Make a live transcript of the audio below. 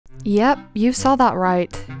Yep, you saw that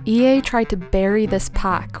right. EA tried to bury this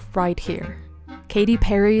pack right here. Katy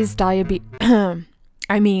Perry's Sweet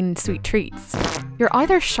Treats. You're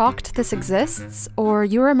either shocked this exists, or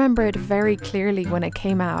you remember it very clearly when it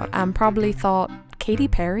came out and probably thought, Katy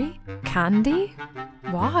Perry? Candy?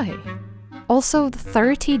 Why? Also,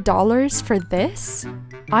 $30 for this?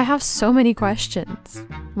 I have so many questions.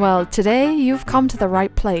 Well, today you've come to the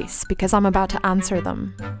right place because I'm about to answer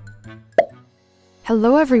them.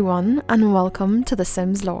 Hello everyone, and welcome to The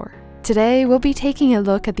Sims Lore. Today we'll be taking a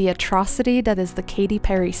look at the atrocity that is the Katy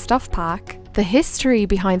Perry Stuff Pack, the history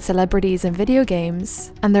behind celebrities in video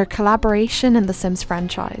games, and their collaboration in the Sims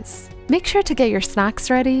franchise. Make sure to get your snacks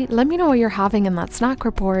ready, let me know what you're having in that snack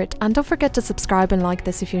report, and don't forget to subscribe and like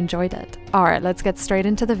this if you enjoyed it. Alright, let's get straight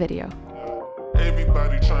into the video.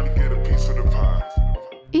 Everybody trying to get a piece of the pie.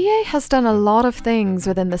 EA has done a lot of things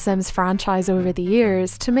within the Sims franchise over the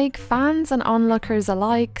years to make fans and onlookers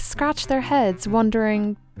alike scratch their heads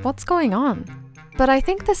wondering, what's going on? But I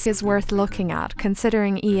think this is worth looking at,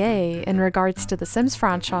 considering EA, in regards to the Sims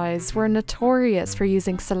franchise, were notorious for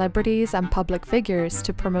using celebrities and public figures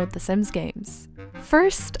to promote the Sims games.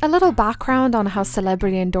 First, a little background on how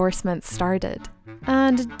celebrity endorsements started.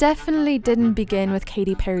 And definitely didn't begin with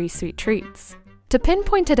Katy Perry's Sweet Treats. To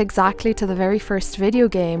pinpoint it exactly to the very first video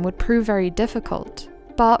game would prove very difficult.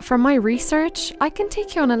 But from my research, I can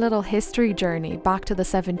take you on a little history journey back to the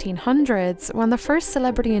 1700s when the first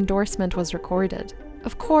celebrity endorsement was recorded.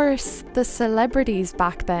 Of course, the celebrities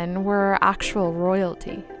back then were actual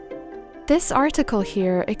royalty. This article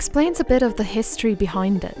here explains a bit of the history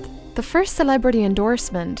behind it. The first celebrity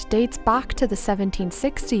endorsement dates back to the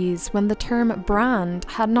 1760s when the term brand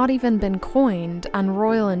had not even been coined and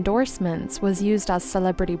royal endorsements was used as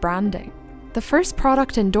celebrity branding. The first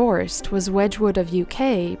product endorsed was Wedgwood of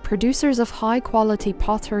UK, producers of high-quality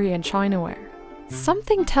pottery and chinaware.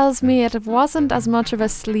 Something tells me it wasn't as much of a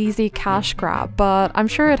sleazy cash grab, but I'm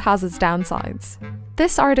sure it has its downsides.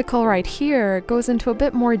 This article right here goes into a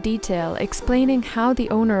bit more detail explaining how the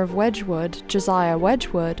owner of Wedgwood, Josiah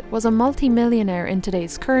Wedgwood, was a multi-millionaire in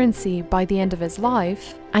today's currency by the end of his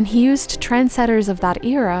life, and he used trendsetters of that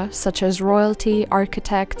era, such as royalty,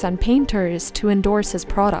 architects, and painters, to endorse his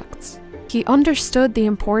products. He understood the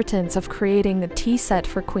importance of creating a tea set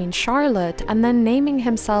for Queen Charlotte and then naming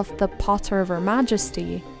himself the Potter of Her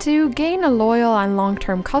Majesty to gain a loyal and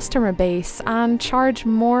long-term customer base and charge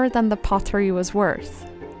more than the pottery was worth.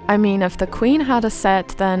 I mean, if the Queen had a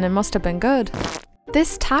set, then it must have been good.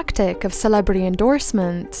 This tactic of celebrity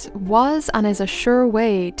endorsement was and is a sure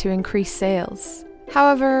way to increase sales.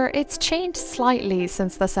 However, it's changed slightly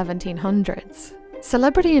since the 1700s.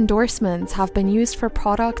 Celebrity endorsements have been used for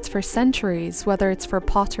products for centuries, whether it's for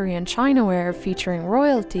pottery and chinaware featuring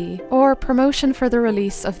royalty, or promotion for the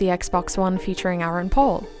release of the Xbox One featuring Aaron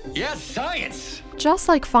Paul. Yes, science! Just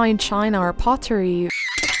like fine china or pottery,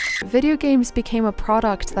 video games became a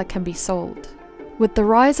product that can be sold. With the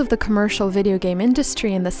rise of the commercial video game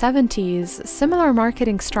industry in the 70s, similar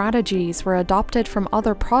marketing strategies were adopted from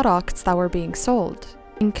other products that were being sold,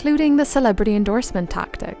 including the celebrity endorsement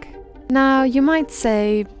tactic. Now, you might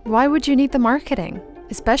say, why would you need the marketing?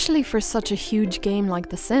 Especially for such a huge game like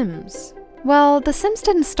The Sims. Well, The Sims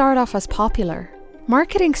didn't start off as popular.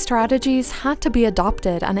 Marketing strategies had to be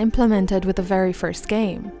adopted and implemented with the very first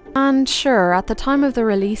game. And sure, at the time of the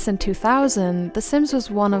release in 2000, The Sims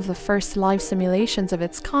was one of the first live simulations of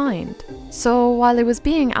its kind. So while it was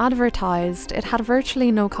being advertised, it had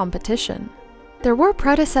virtually no competition. There were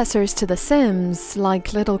predecessors to The Sims,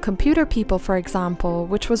 like Little Computer People for example,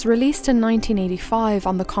 which was released in 1985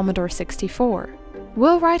 on the Commodore 64.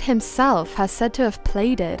 Will Wright himself has said to have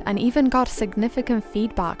played it and even got significant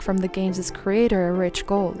feedback from the game's creator, Rich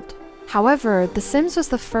Gold. However, The Sims was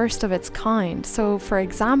the first of its kind, so for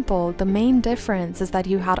example, the main difference is that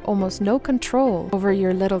you had almost no control over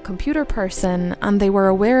your little computer person and they were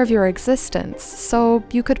aware of your existence, so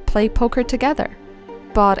you could play poker together.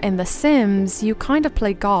 But in The Sims, you kind of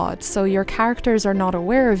play God, so your characters are not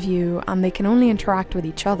aware of you and they can only interact with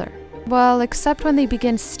each other. Well, except when they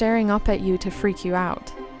begin staring up at you to freak you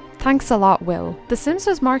out. Thanks a lot, Will. The Sims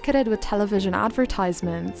was marketed with television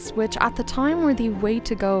advertisements, which at the time were the way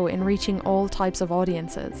to go in reaching all types of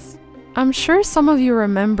audiences. I'm sure some of you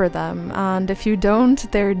remember them, and if you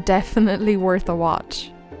don't, they're definitely worth a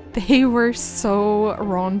watch. They were so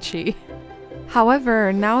raunchy.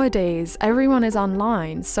 However, nowadays, everyone is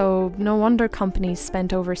online, so no wonder companies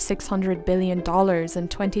spent over $600 billion in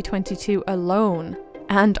 2022 alone,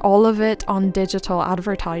 and all of it on digital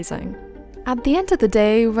advertising. At the end of the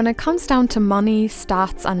day, when it comes down to money,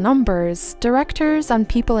 stats and numbers, directors and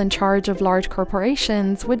people in charge of large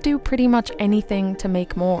corporations would do pretty much anything to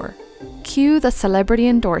make more. Cue the celebrity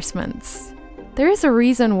endorsements. There is a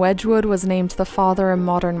reason Wedgwood was named the father of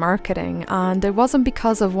modern marketing, and it wasn't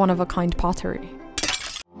because of one-of-a-kind pottery.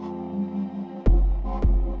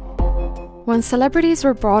 When celebrities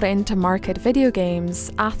were brought in to market video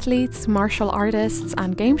games, athletes, martial artists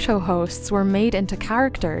and game show hosts were made into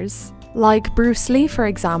characters, like Bruce Lee for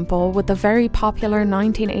example, with the very popular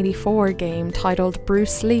 1984 game titled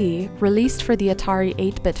Bruce Lee, released for the Atari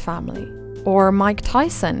 8-bit family. Or Mike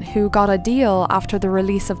Tyson, who got a deal after the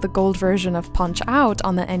release of the gold version of Punch-Out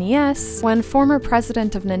on the NES, when former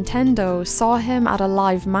president of Nintendo saw him at a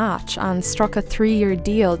live match and struck a 3-year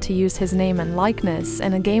deal to use his name and likeness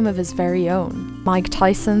in a game of his very own, Mike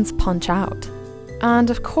Tyson's Punch-Out. And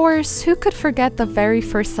of course, who could forget the very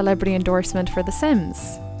first celebrity endorsement for The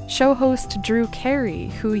Sims? Show host Drew Carey,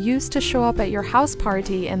 who used to show up at your house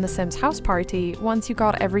party in The Sims House Party once you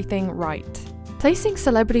got everything right. Placing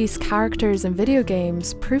celebrities' characters in video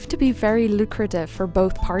games proved to be very lucrative for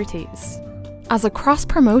both parties. As a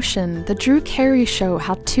cross-promotion, the Drew Carey show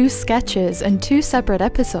had 2 sketches in 2 separate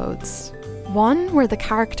episodes. One where the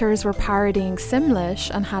characters were parodying Simlish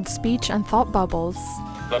and had speech and thought bubbles.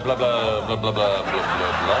 Blah blah blah blah blah blah blah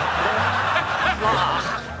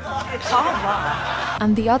blah. It's all blah.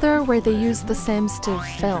 And the other where they used The Sims to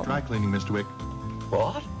film. Dry cleaning, Mr. Wick.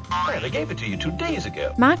 What? I gave it to you 2 days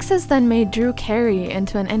ago. Maxis then made Drew Carey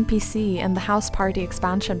into an NPC in the House Party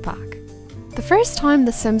expansion pack. The first time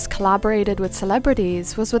The Sims collaborated with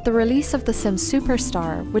celebrities was with the release of The Sims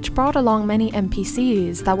Superstar, which brought along many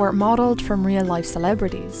NPCs that were modelled from real-life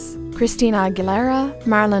celebrities. Christina Aguilera,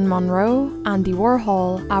 Marilyn Monroe, Andy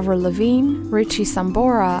Warhol, Avril Lavigne, Richie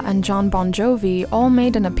Sambora and John Bon Jovi all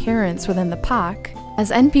made an appearance within the pack, as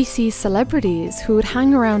NPC celebrities who would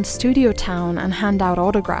hang around Studio Town and hand out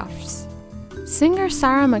autographs. Singer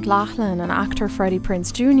Sarah McLachlan and actor Freddie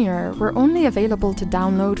Prinze Jr. were only available to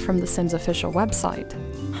download from The Sims official website.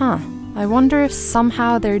 I wonder if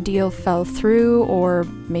somehow their deal fell through, or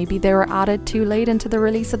maybe they were added too late into the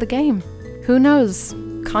release of the game. Who knows?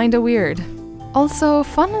 Kinda weird. Also,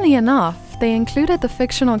 funnily enough, they included the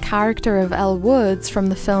fictional character of Elle Woods from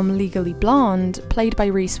the film Legally Blonde, played by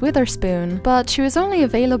Reese Witherspoon, but she was only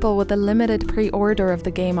available with a limited pre-order of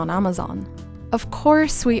the game on Amazon. Of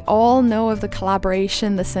course, we all know of the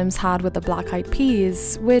collaboration The Sims had with the Black Eyed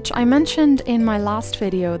Peas, which I mentioned in my last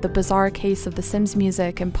video, The Bizarre Case of The Sims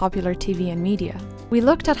Music in Popular TV and Media. We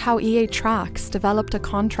looked at how EA Tracks developed a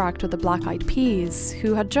contract with the Black Eyed Peas,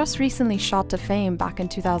 who had just recently shot to fame back in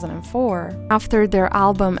 2004, after their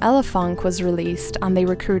album Elefunk was released and they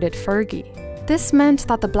recruited Fergie. This meant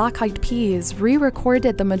that the Black Eyed Peas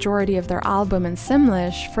re-recorded the majority of their album in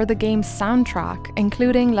Simlish for the game's soundtrack,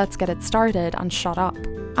 including Let's Get It Started and Shut Up.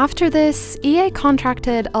 After this, EA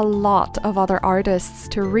contracted a lot of other artists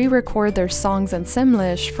to re-record their songs in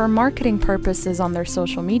Simlish for marketing purposes on their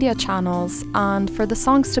social media channels, and for the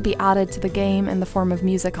songs to be added to the game in the form of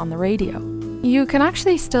music on the radio. You can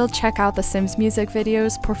actually still check out the Sims music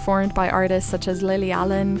videos performed by artists such as Lily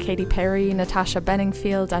Allen, Katy Perry, Natasha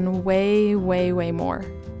Bedingfield, and way more.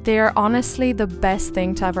 They are honestly the best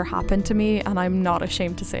thing to ever happen to me, and I'm not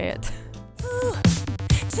ashamed to say it.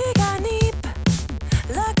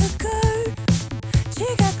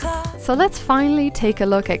 So let's finally take a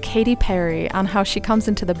look at Katy Perry and how she comes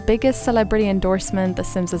into the biggest celebrity endorsement The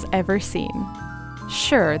Sims has ever seen.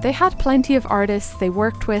 Sure, they had plenty of artists they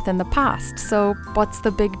worked with in the past, so what's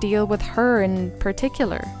the big deal with her in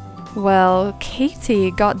particular? Well,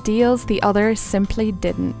 Katy got deals the others simply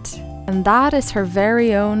didn't, and that is her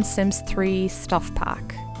very own Sims 3 stuff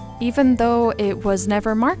pack. Even though it was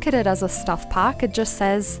never marketed as a stuff pack, it just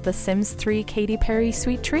says The Sims 3 Katy Perry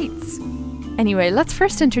Sweet Treats. Anyway, let's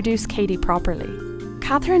first introduce Katy properly.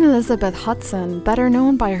 Catherine Elizabeth Hudson, better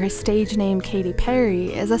known by her stage name Katy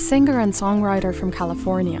Perry, is a singer and songwriter from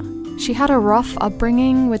California. She had a rough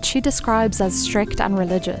upbringing, which she describes as strict and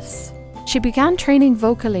religious. She began training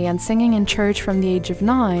vocally and singing in church from the age of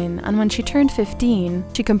 9, and when she turned 15,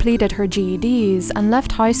 she completed her GEDs and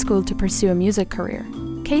left high school to pursue a music career.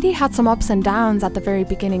 Katy had some ups and downs at the very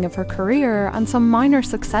beginning of her career and some minor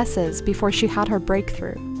successes before she had her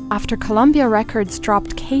breakthrough. After Columbia Records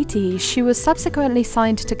dropped Katy, she was subsequently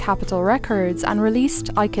signed to Capitol Records and released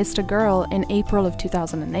I Kissed a Girl in April of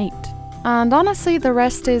 2008. And honestly, the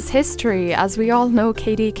rest is history. As we all know,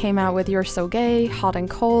 Katy came out with You're So Gay, Hot and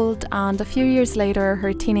Cold, and a few years later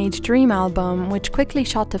her Teenage Dream album, which quickly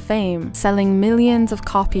shot to fame, selling millions of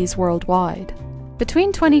copies worldwide.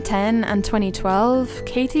 Between 2010 and 2012,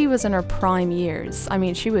 Katie was in her prime years. I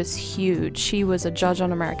mean, she was huge. She was a judge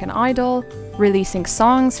on American Idol, releasing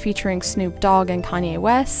songs featuring Snoop Dogg and Kanye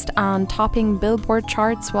West, and topping Billboard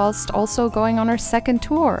charts whilst also going on her second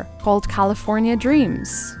tour, called California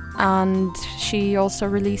Dreams. And she also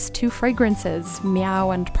released 2 fragrances,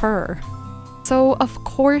 Meow and Purr. So of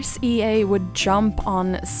course EA would jump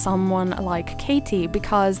on someone like Katie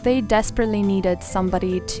because they desperately needed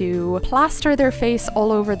somebody to plaster their face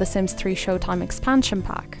all over the Sims 3 Showtime expansion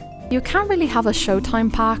pack. You can't really have a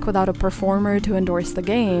Showtime pack without a performer to endorse the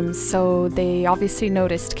game, so they obviously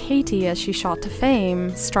noticed Katie as she shot to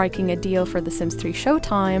fame, striking a deal for the Sims 3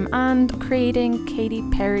 Showtime and creating Katy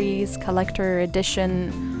Perry's collector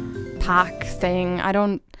edition pack thing.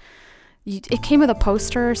 It came with a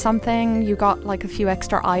poster or something. You got like a few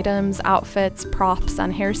extra items, outfits, props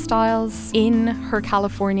and hairstyles in her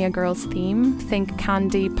California Girls theme. Think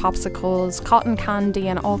candy, popsicles, cotton candy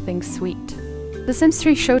and all things sweet. The Sims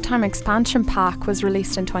 3 Showtime expansion pack was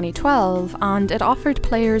released in 2012 and it offered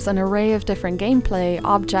players an array of different gameplay,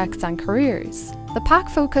 objects and careers. The pack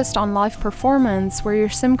focused on live performance where your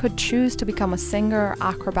sim could choose to become a singer,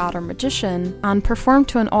 acrobat or magician and perform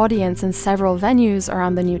to an audience in several venues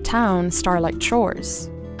around the new town, Starlight Shores.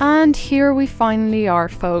 And here we finally are,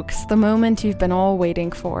 folks, the moment you've been all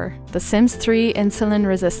waiting for. The Sims 3 Insulin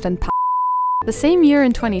Resistant Pack. The same year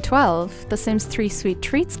in 2012, the Sims 3 Sweet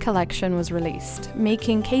Treats collection was released,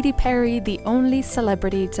 making Katy Perry the only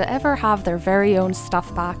celebrity to ever have their very own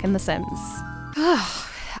stuff pack in The Sims.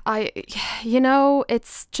 You know,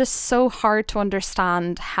 it's just so hard to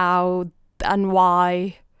understand how and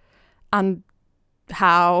why and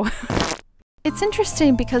how. It's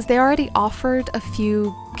interesting because they already offered a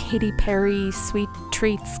few Katy Perry Sweet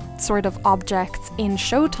Treats sort of objects in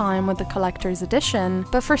Showtime with the collector's edition,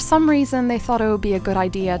 but for some reason they thought it would be a good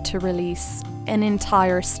idea to release an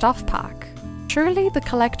entire stuff pack. Surely the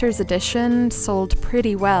collector's edition sold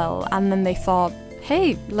pretty well, and then they thought,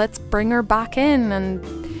 hey, let's bring her back in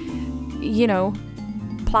and, you know,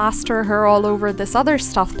 plaster her all over this other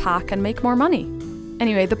stuff pack and make more money.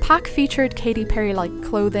 Anyway, the pack featured Katy Perry-like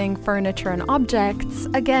clothing, furniture and objects,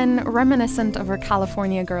 again reminiscent of her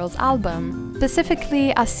California Girls album,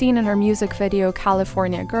 specifically as seen in her music video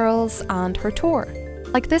California Girls and her tour.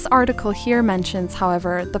 Like this article here mentions,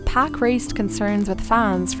 however, the pack raised concerns with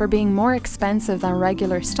fans for being more expensive than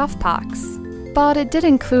regular stuff packs. But it did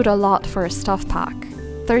include a lot for a stuff pack.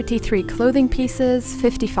 33 clothing pieces,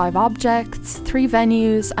 55 objects, 3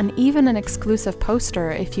 venues, and even an exclusive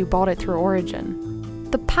poster if you bought it through Origin.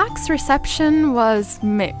 The pack's reception was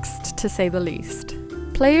mixed, to say the least.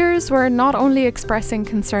 Players were not only expressing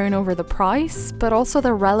concern over the price, but also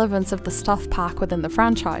the relevance of the stuff pack within the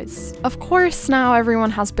franchise. Of course, now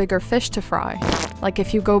everyone has bigger fish to fry. Like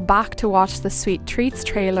if you go back to watch the Sweet Treats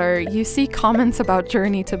trailer, you see comments about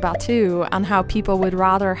Journey to Batuu and how people would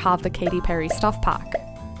rather have the Katy Perry stuff pack.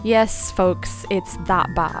 Yes, folks, it's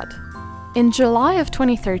that bad. In July of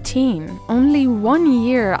 2013, only 1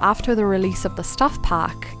 year after the release of the stuff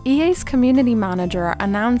pack, EA's community manager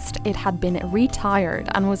announced it had been retired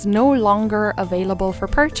and was no longer available for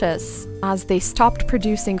purchase, as they stopped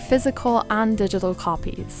producing physical and digital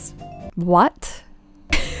copies. What?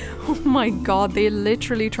 Oh my god, they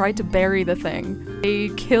literally tried to bury the thing. They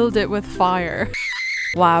killed it with fire.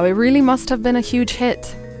 Wow, it really must have been a huge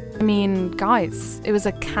hit. I mean, guys, it was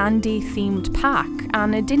a candy-themed pack,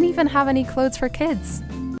 and it didn't even have any clothes for kids.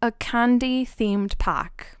 A candy-themed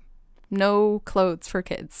pack. No clothes for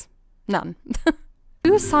kids. None.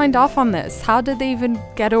 Who signed off on this? How did they even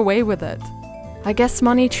get away with it? I guess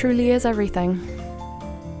money truly is everything.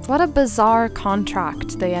 What a bizarre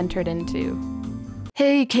contract they entered into.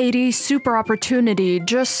 Hey Katie, super opportunity.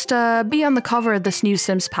 Just be on the cover of this new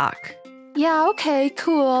Sims pack. Yeah, okay,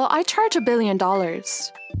 cool. I charge $1 billion.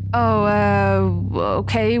 Oh,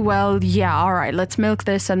 okay, well, yeah, alright, let's milk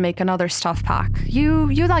this and make another stuff pack. You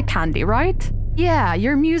like candy, right? Yeah,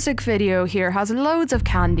 your music video here has loads of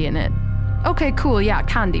candy in it. Okay, cool, yeah,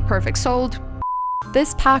 candy, perfect, sold.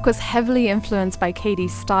 This pack was heavily influenced by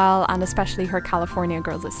Katie's style and especially her California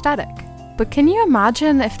Girls aesthetic. But can you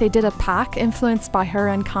imagine if they did a pack influenced by her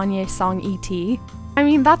and Kanye's song E.T.? I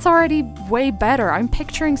mean, that's already way better. I'm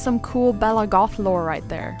picturing some cool Bella Goth lore right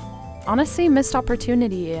there. Honestly, missed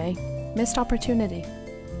opportunity, eh? Missed opportunity.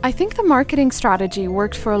 I think the marketing strategy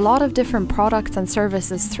worked for a lot of different products and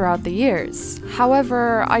services throughout the years.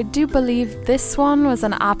 However, I do believe this one was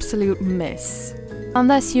an absolute miss.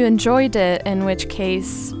 Unless you enjoyed it, in which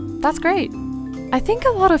case, that's great. I think a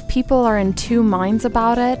lot of people are in two minds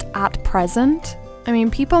about it at present. I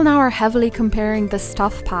mean, people now are heavily comparing the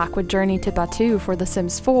stuff pack with Journey to Batuu for The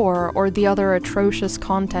Sims 4 or the other atrocious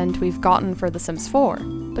content we've gotten for The Sims 4.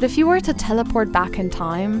 But if you were to teleport back in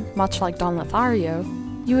time, much like Don Lothario,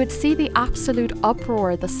 you would see the absolute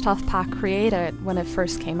uproar the stuff pack created when it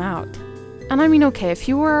first came out. And I mean, okay, if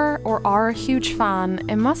you were or are a huge fan,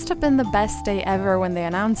 it must have been the best day ever when they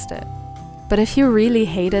announced it. But if you really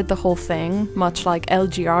hated the whole thing, much like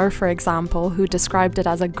LGR for example, who described it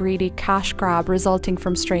as a greedy cash grab resulting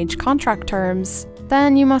from strange contract terms,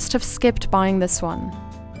 then you must have skipped buying this one.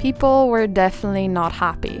 People were definitely not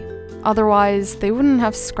happy. Otherwise, they wouldn't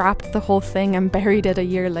have scrapped the whole thing and buried it a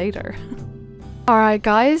year later. Alright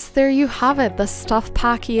guys, there you have it, the stuff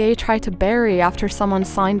pack EA tried to bury after someone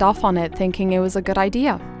signed off on it thinking it was a good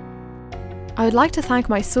idea. I would like to thank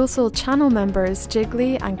my social channel members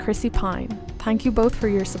Jiggly and Krissy Pyne. Thank you both for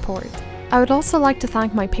your support. I would also like to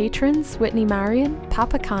thank my patrons Whitney Marion,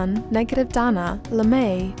 Papakan, Negative Dana,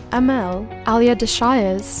 LeMay, ML, Alia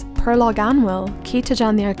Deshayas, Perlog Anwil,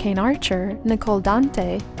 Kitajan the Arcane Archer, Nicole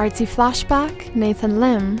Dante, Artsy Flashback, Nathan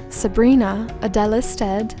Lim, Sabrina, Adele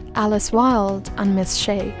Isted, Alice Wild, and Miss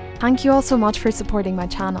Shay. Thank you all so much for supporting my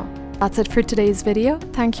channel. That's it for today's video.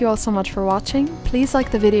 Thank you all so much for watching. Please like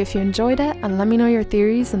the video if you enjoyed it and let me know your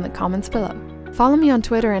theories in the comments below. Follow me on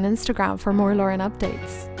Twitter and Instagram for more lore and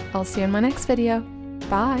updates. I'll see you in my next video.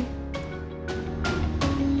 Bye!